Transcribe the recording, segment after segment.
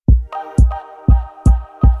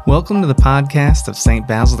Welcome to the podcast of St.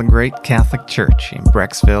 Basil the Great Catholic Church in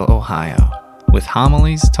Brecksville, Ohio, with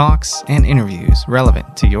homilies, talks, and interviews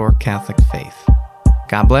relevant to your Catholic faith.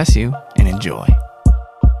 God bless you and enjoy.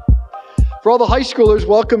 For all the high schoolers,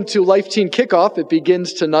 welcome to Life Teen Kickoff. It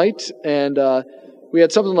begins tonight, and we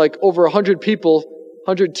had something like over 100 people,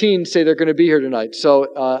 100 teens say they're going to be here tonight.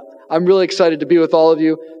 So I'm really excited to be with all of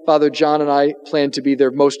you. Father John and I plan to be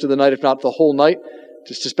there most of the night, if not the whole night,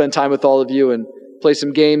 just to spend time with all of you and play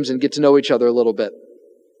some games and get to know each other a little bit.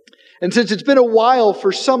 And since it's been a while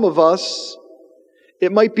for some of us,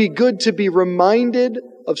 it might be good to be reminded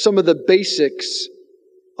of some of the basics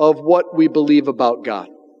of what we believe about God.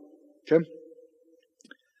 Okay?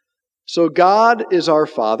 So God is our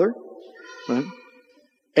Father, right?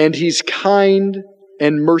 And He's kind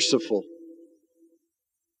and merciful.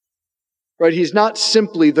 Right? He's not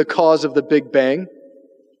simply the cause of the Big Bang.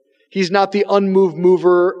 He's not the unmoved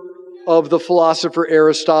mover of the philosopher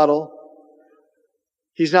Aristotle.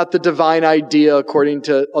 He's not the divine idea according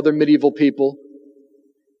to other medieval people.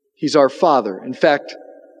 He's our Father. In fact,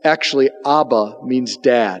 actually, Abba means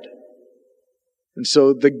dad. And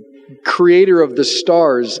so the creator of the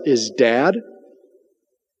stars is Dad,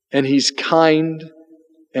 and He's kind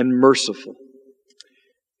and merciful.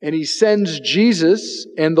 And He sends Jesus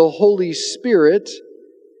and the Holy Spirit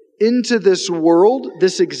into this world,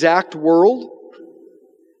 this exact world,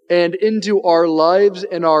 and into our lives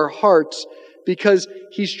and our hearts, because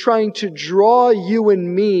He's trying to draw you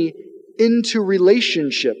and me into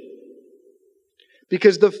relationship.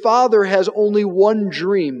 Because the Father has only one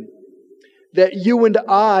dream, that you and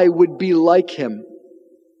I would be like Him.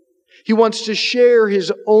 He wants to share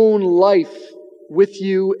His own life with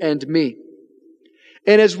you and me.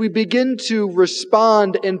 And as we begin to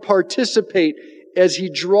respond and participate as He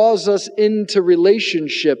draws us into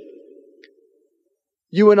relationship,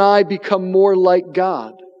 you and I become more like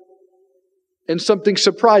God. And something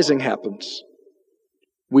surprising happens.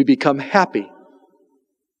 We become happy.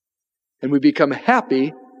 And we become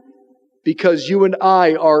happy because you and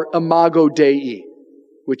I are imago Dei,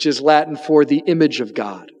 which is Latin for the image of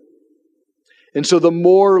God. And so the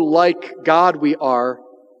more like God we are,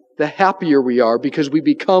 the happier we are, because we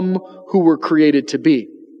become who we're created to be.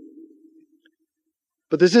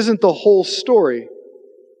 But this isn't the whole story.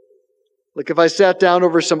 Like if I sat down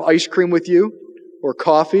over some ice cream with you, or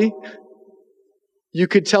coffee, you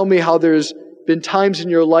could tell me how there's been times in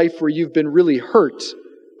your life where you've been really hurt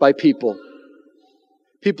by people.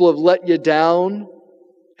 People have let you down,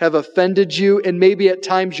 have offended you, and maybe at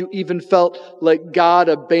times you even felt like God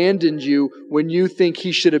abandoned you when you think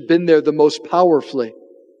He should have been there the most powerfully.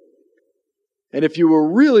 And if you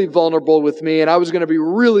were really vulnerable with me, and I was going to be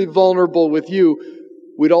really vulnerable with you,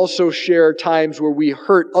 we'd also share times where we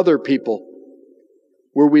hurt other people,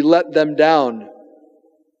 where we let them down.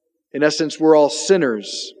 In essence, we're all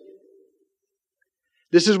sinners.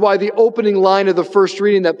 This is why the opening line of the first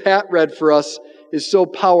reading that Pat read for us is so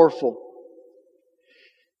powerful.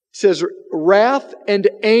 It says, "Wrath and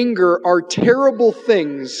anger are terrible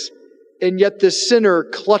things, and yet the sinner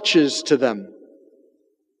clutches to them."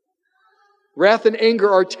 Wrath and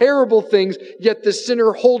anger are terrible things, yet the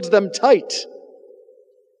sinner holds them tight.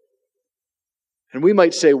 And we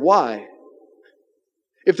might say, why?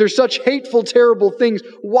 If they're such hateful, terrible things,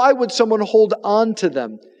 why would someone hold on to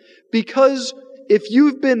them? Because if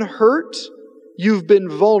you've been hurt, you've been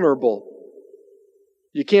vulnerable.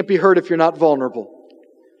 You can't be hurt if you're not vulnerable.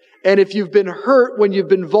 And if you've been hurt when you've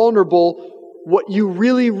been vulnerable, what you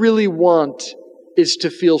really, really want is to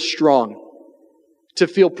feel strong, to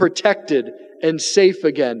feel protected and safe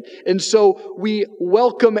again. And so we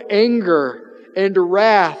welcome anger and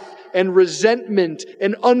wrath and resentment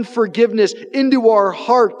and unforgiveness into our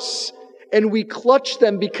hearts, and we clutch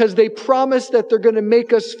them because they promise that they're going to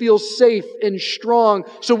make us feel safe and strong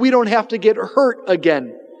so we don't have to get hurt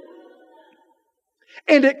again.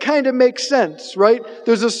 And it kind of makes sense, right?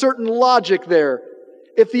 There's a certain logic there.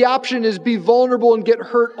 If the option is be vulnerable and get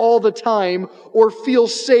hurt all the time, or feel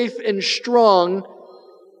safe and strong,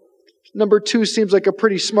 number 2 seems like a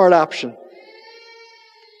pretty smart option.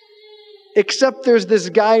 Except there's this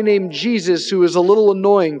guy named Jesus who is a little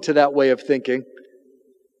annoying to that way of thinking,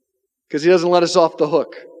 because He doesn't let us off the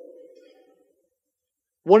hook.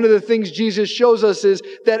 One of the things Jesus shows us is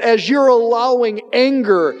that as you're allowing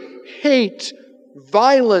anger, hate,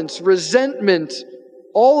 violence, resentment,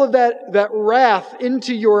 all of that wrath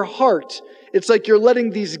into your heart, it's like you're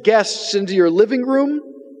letting these guests into your living room.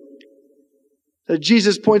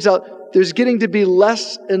 Jesus points out there's getting to be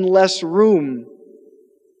less and less room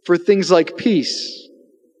for things like peace,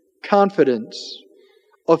 confidence,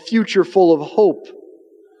 a future full of hope,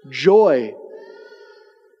 joy.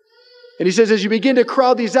 And he says, as you begin to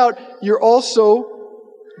crowd these out, you're also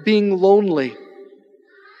being lonely,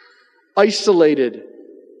 isolated,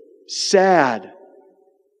 sad.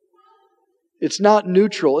 It's not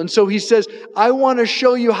neutral. And so he says, I want to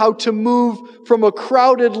show you how to move from a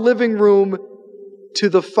crowded living room to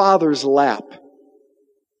the Father's lap.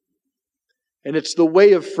 And it's the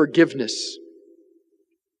way of forgiveness.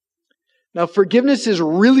 Now, forgiveness is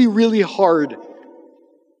really, really hard.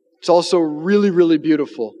 It's also really, really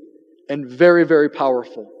beautiful and very, very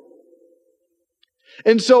powerful.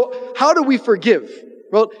 And so, how do we forgive?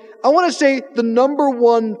 Well, I want to say the number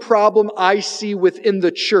one problem I see within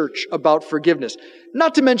the church about forgiveness,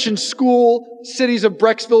 not to mention school, cities of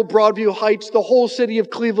Brecksville, Broadview Heights, the whole city of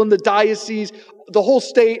Cleveland, the diocese, the whole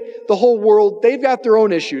state, the whole world, they've got their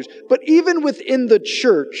own issues. But even within the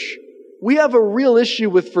church, we have a real issue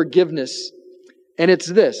with forgiveness, and it's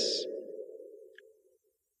this.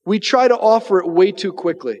 We try to offer it way too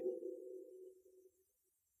quickly.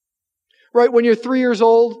 Right? When you're 3 years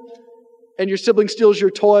old and your sibling steals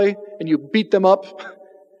your toy and you beat them up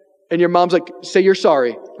and your mom's like, say you're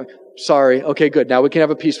sorry. Like, sorry. Okay, good. Now we can have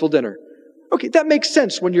a peaceful dinner. Okay, that makes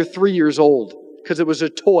sense when you're 3 years old because it was a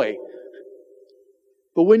toy.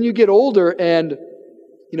 But when you get older and,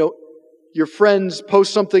 your friends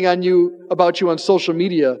post something about you on social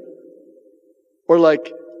media, or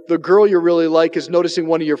like the girl you really like is noticing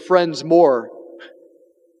one of your friends more,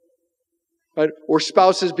 right? Or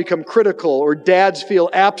spouses become critical, or dads feel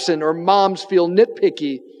absent, or moms feel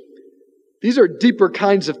nitpicky. These are deeper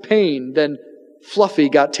kinds of pain than Fluffy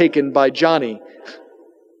got taken by Johnny.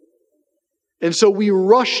 And so we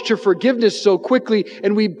rush to forgiveness so quickly,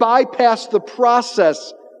 and we bypass the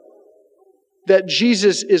process that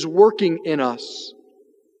Jesus is working in us.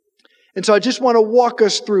 And so I just want to walk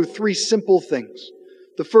us through 3 simple things.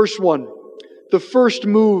 The first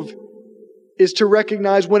move is to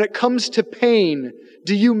recognize when it comes to pain,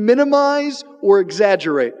 do you minimize or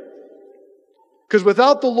exaggerate? Because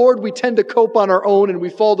without the Lord, we tend to cope on our own and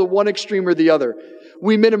we fall to one extreme or the other.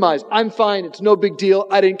 We minimize. I'm fine. It's no big deal.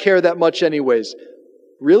 I didn't care that much anyways.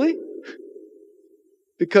 Really?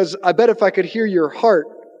 Because I bet if I could hear your heart,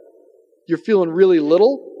 you're feeling really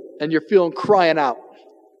little and you're feeling crying out.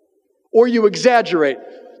 Or you exaggerate.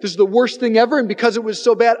 This is the worst thing ever, and because it was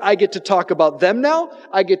so bad, I get to talk about them now.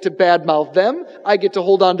 I get to badmouth them. I get to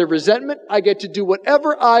hold on to resentment. I get to do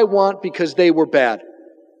whatever I want because they were bad.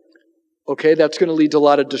 Okay, that's going to lead to a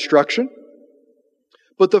lot of destruction.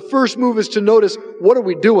 But the first move is to notice, what are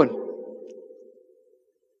we doing?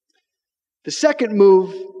 The second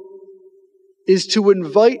move is to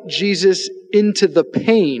invite Jesus into the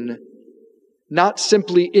pain, not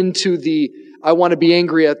simply into the, I want to be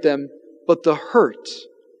angry at them, but the hurt.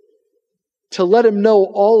 To let him know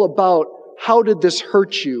all about, how did this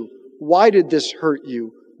hurt you? Why did this hurt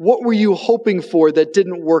you? What were you hoping for that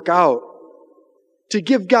didn't work out? To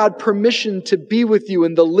give God permission to be with you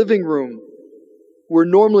in the living room where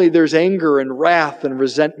normally there's anger and wrath and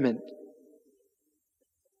resentment.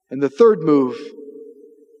 And the third move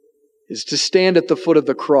is to stand at the foot of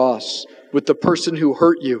the cross with the person who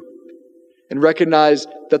hurt you and recognize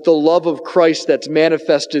that the love of Christ that's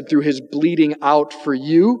manifested through his bleeding out for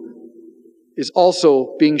you is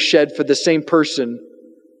also being shed for the same person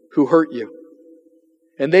who hurt you.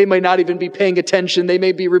 And they may not even be paying attention. They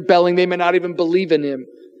may be rebelling. They may not even believe in him.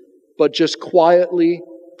 But just quietly,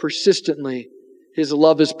 persistently, his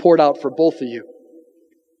love is poured out for both of you.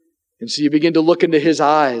 And so you begin to look into his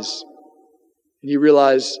eyes and you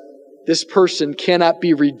realize this person cannot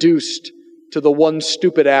be reduced to the one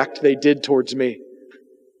stupid act they did towards me.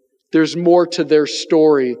 There's more to their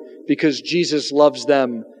story because Jesus loves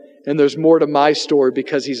them. And there's more to my story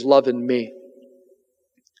because he's loving me.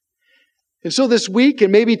 And so this week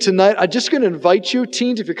and maybe tonight, I'm just going to invite you,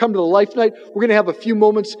 teens, if you come to the Life Night, we're going to have a few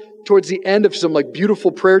moments towards the end of some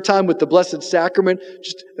beautiful prayer time with the Blessed Sacrament.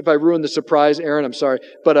 Just if I ruined the surprise, Aaron, I'm sorry.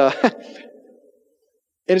 But and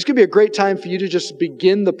it's going to be a great time for you to just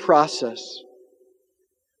begin the process.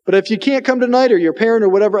 But if you can't come tonight or your parent or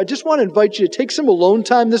whatever, I just want to invite you to take some alone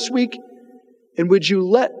time this week. And would you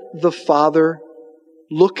let the Father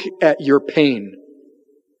look at your pain?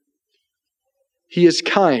 He is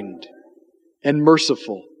kind and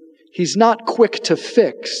merciful. He's not quick to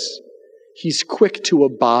fix. He's quick to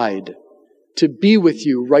abide, to be with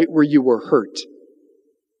you right where you were hurt.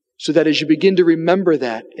 So that as you begin to remember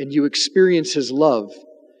that and you experience his love,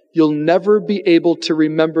 you'll never be able to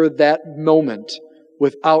remember that moment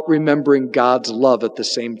without remembering God's love at the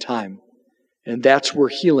same time. And that's where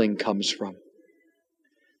healing comes from.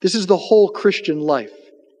 This is the whole Christian life.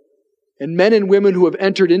 And men and women who have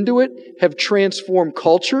entered into it have transformed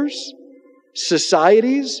cultures,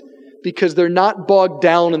 societies. because they're not bogged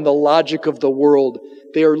down in the logic of the world.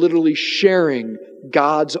 They are literally sharing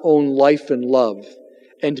God's own life and love.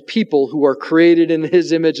 And people who are created in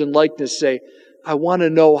His image and likeness say, I want to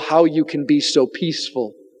know how you can be so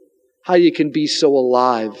peaceful, how you can be so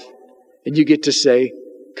alive. And you get to say,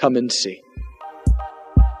 come and see.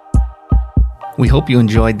 We hope you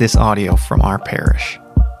enjoyed this audio from our parish.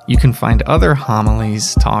 You can find other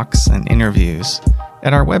homilies, talks, and interviews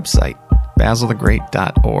at our website,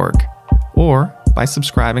 basilthegreat.org, or by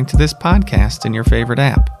subscribing to this podcast in your favorite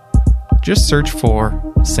app. Just search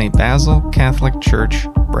for St. Basil Catholic Church,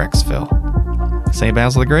 Brecksville. St.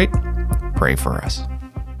 Basil the Great, pray for us.